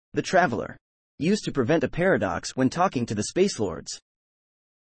The Traveler. Used to prevent a paradox when talking to the Space Lords.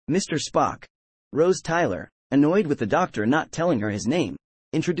 Mr. Spock. Rose Tyler, annoyed with the Doctor not telling her his name,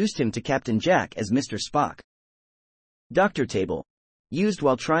 introduced him to Captain Jack as Mr. Spock. Doctor Table. Used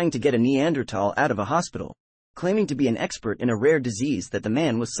while trying to get a Neanderthal out of a hospital, claiming to be an expert in a rare disease that the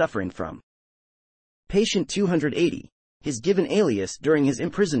man was suffering from. Patient 280. His given alias during his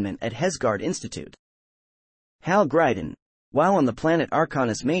imprisonment at Hesgard Institute. Hal Gryden. While on the planet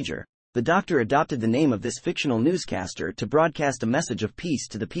Arcanus Major, the Doctor adopted the name of this fictional newscaster to broadcast a message of peace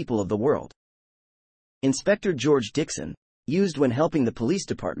to the people of the world. Inspector George Dixon. Used when helping the police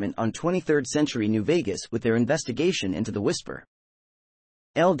department on 23rd Century New Vegas with their investigation into the Whisper.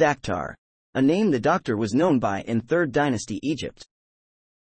 El Daktar. A name the Doctor was known by in 3rd Dynasty Egypt.